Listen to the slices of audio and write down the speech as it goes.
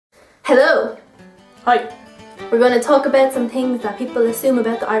Hello! Hi. We're going to talk about some things that people assume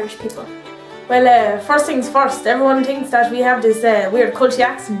about the Irish people. Well, first things first, everyone thinks that we have this weird culty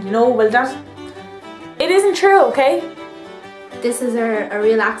accent, you know. Well, it isn't true, okay? This is a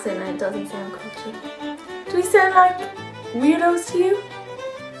real accent and it doesn't sound culty. Do we sound like weirdos to you?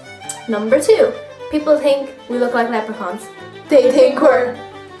 Number 2. People think we look like leprechauns. They think we're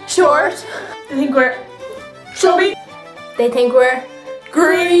short. They think we're chubby. They think we're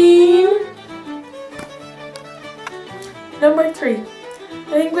green. Number 3. They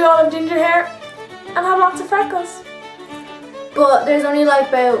think we all have ginger hair and have lots of freckles. But there's only like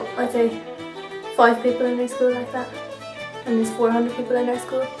about, I'd say, 5 people in our school like that. And there's 400 people in our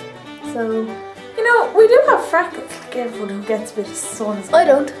school. So, you know, we do have freckles. Like everyone who gets a bit of sun is I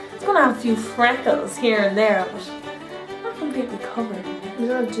don't. It's gonna have a few freckles here and there, but not completely covered. We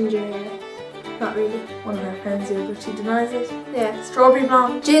don't have ginger hair. Not really. One of our friends do, but she denies it. Yeah. Strawberry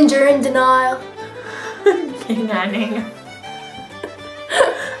blonde. Ginger in denial. King Anning.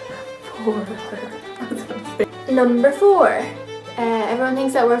 Poor her. Number 4. Everyone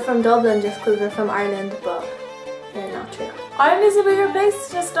thinks that we're from Dublin just because we're from Ireland, but they're not true. Ireland is a bigger place,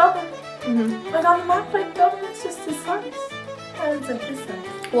 just Dublin. Mm-hmm. Like on the map, like Dublin is just this size. Ireland's like this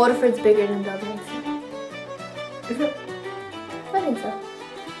size. Waterford's bigger than Dublin. So. Is it? I think so.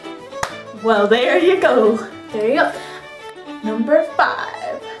 Well, there you go. There you go. Number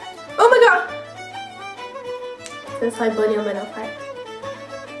 5. Oh my god! This high bunny on my nose part.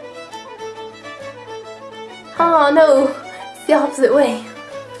 Oh no! It's the opposite way.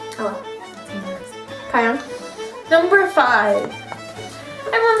 Oh well. Carry on. Number 5.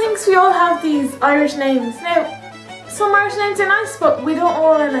 Everyone thinks we all have these Irish names. Now, some Irish names are nice, but we don't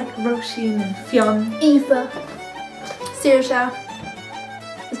all are like Roisin and Fionn. Aoife. Saoirse.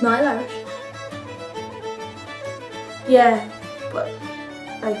 Is Niall Irish? Yeah, but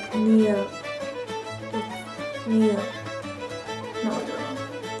like Neil. Neil. No, I don't know.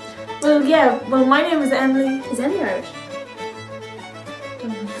 Well, yeah, well, my name is Emily. Is Emily Irish?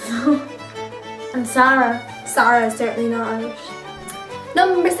 Don't know. And Sarah. Sarah is certainly not Irish.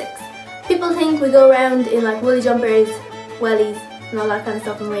 Number 6. People think we go around in like woolly jumpers, wellies, and all that kind of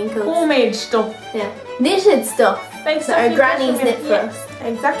stuff, and raincoats. Homemade stuff. Yeah. Knitted stuff. Like So our grannies knit for us.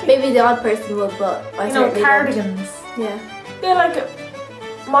 Exactly. Maybe the odd person would, but I You know, certainly cardigans. don't. Yeah. Yeah, like a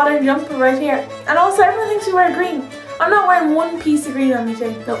modern jumper right here. And also everyone thinks we wear green. I'm not wearing one piece of green on me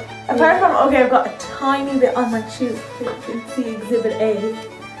today. No. Apart from, okay, I've got a tiny bit on my shoe. You can see exhibit A.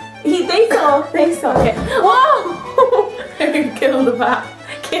 They saw it. Whoa! Killed the bat.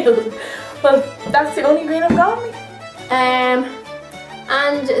 Killed. Well, that's the only green I've got on me.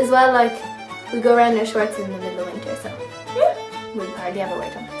 And as well, like, we go around in our shorts in the middle of winter, so Yeah. we hardly ever wear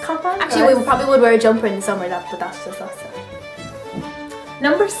jumpers. Cop on, Actually, guys. we probably would wear a jumper in the summer, but that's just us. So.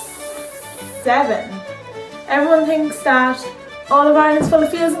 Number 7. Everyone thinks that all of Ireland's full of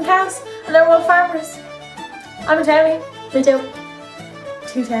fields and cows, and they're all farmers. I'm a townie. Me too.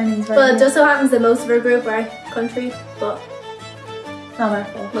 2 townies right But it now. just so happens that most of our group are country, but Not our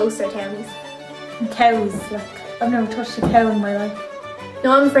fault. most are townies. And cows, like, I've never touched a cow in my life.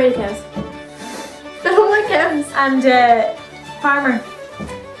 No, I'm afraid of cows. I don't like cows. And farmer.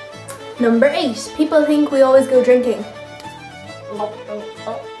 Number 8. People think we always go drinking.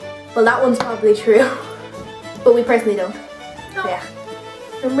 Well, that one's probably true. But we personally don't. No. Yeah.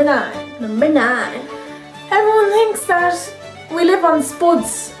 Number 9. Number 9. Everyone thinks that we live on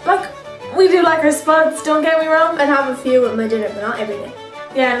spuds. Like, we do like our spuds, don't get me wrong. I'd have a few at my dinner, but not every day.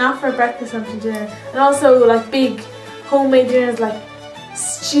 Yeah, not for breakfast, lunch and dinner. And also like big homemade dinners like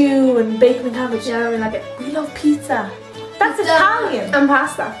stew and bacon and cabbage. Yeah, I really like it. We love pizza. That's Pizza Italian. And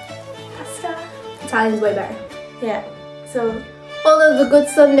pasta. Pasta. Italian's way better. Yeah, so Although the good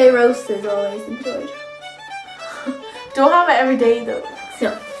Sunday roast is always enjoyed. don't have it every day though.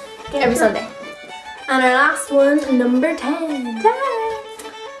 No, Get every through. Sunday. And our last one, number 10.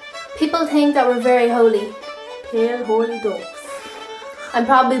 People think that we're very holy. Pale holy dogs. I'm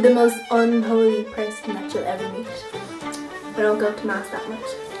probably the most unholy person that you'll ever meet. I don't go to mass that much.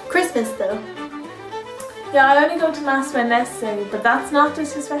 Christmas though. Yeah, I only go to mass when necessary, but that's not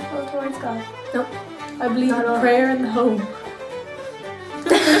disrespectful towards God. Nope. I believe Not at in all. prayer in the home.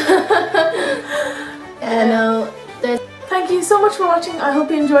 Yeah, no. Thank you so much for watching. I hope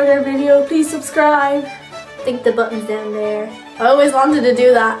you enjoyed our video. Please subscribe. I think the button's down there. I always wanted to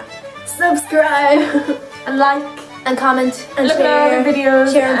do that. Subscribe. And like. And comment. And Look share. at our other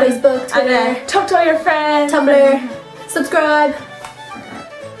videos. Share on and- Facebook, Twitter, And talk to all your friends. Tumblr. Subscribe.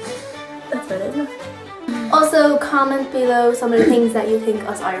 That's what it is, isn't it? Also, comment below some of the things that you think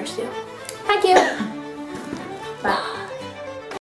us Irish do. Thank you. Bye.